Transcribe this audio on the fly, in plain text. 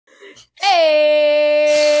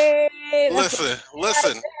Hey,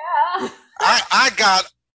 Listen.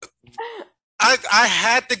 I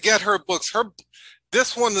had to get her books.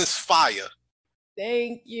 This one is fire.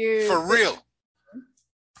 Thank you. For real.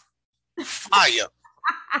 Fire.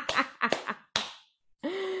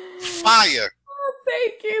 Fire.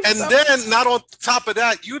 Thank you. And then, not on top of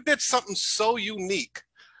that, you did something so unique.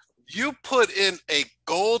 You put in a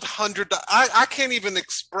gold $100. I can't even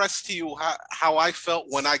express to you how I felt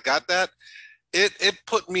when I got that. It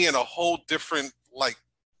put me in a whole different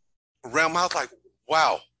realm. I was like,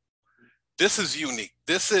 wow, this is unique.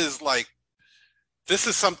 This is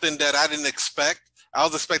something that I didn't expect. I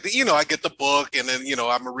was expecting, I get the book and then, I'm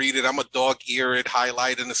gonna read it. I'm a dog ear it,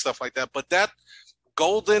 highlight it and stuff like that. But that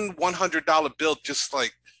golden $100 bill just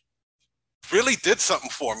really did something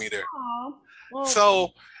for me there. Well,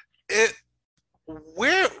 so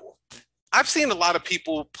I've seen a lot of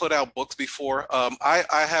people put out books before. I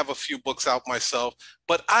have a few books out myself,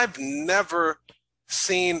 but I've never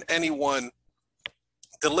seen anyone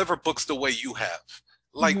deliver books the way you have.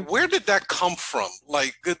 Where did that come from?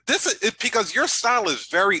 Because your style is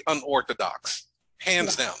very unorthodox,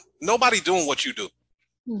 hands down. Nobody doing what you do.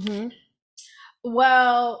 Mm-hmm.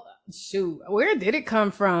 Well, shoot, where did it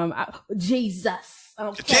come from? Jesus.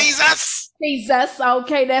 Okay. Jesus.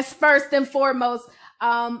 Okay, that's first and foremost.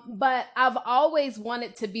 But I've always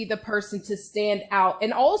wanted to be the person to stand out.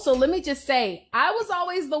 And also, let me just say, I was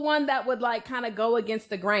always the one that would kind of go against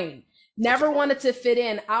the grain. Never wanted to fit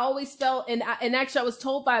in. I always felt, and actually I was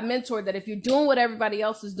told by a mentor that if you're doing what everybody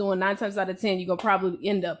else is doing, 9 times out of 10, you're going to probably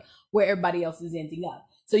end up where everybody else is ending up.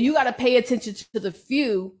 So you got to pay attention to the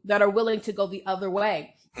few that are willing to go the other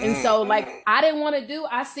way. And so I didn't want to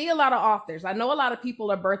I see a lot of authors. I know a lot of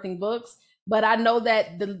people are birthing books, but I know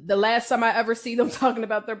that the last time I ever see them talking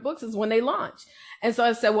about their books is when they launch. And so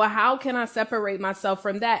I said, well, how can I separate myself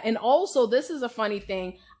from that? And also, this is a funny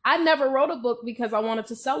thing. I never wrote a book because I wanted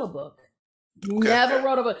to sell a book. Okay. Never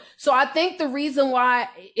wrote a book. So I think the reason why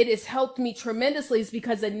it has helped me tremendously is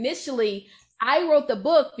because initially I wrote the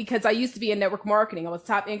book because I used to be in network marketing. I was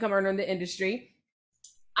top income earner in the industry.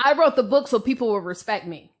 I wrote the book so people would respect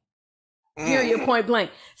me. Period, point blank.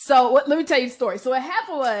 So let me tell you the story. So what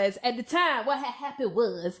happened was, at the time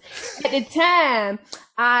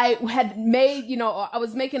I had made, I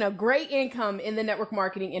was making a great income in the network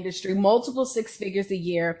marketing industry, multiple 6 figures a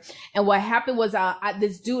year. And what happened was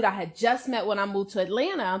this dude I had just met when I moved to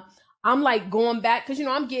Atlanta, I'm going back because,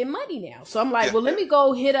 I'm getting money now. So I'm well, let me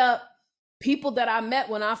go hit up people that I met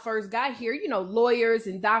when I first got here, lawyers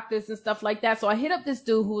and doctors and stuff like that. So I hit up this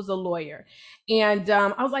dude who was a lawyer. And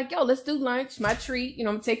I was like, yo, let's do lunch, my treat. I'm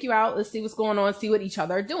gonna take you out. Let's see what's going on, see what each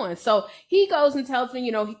other are doing. So he goes and tells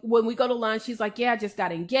me, when we go to lunch, he's like, yeah, I just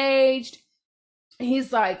got engaged.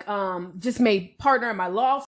 He's like, just made partner in my law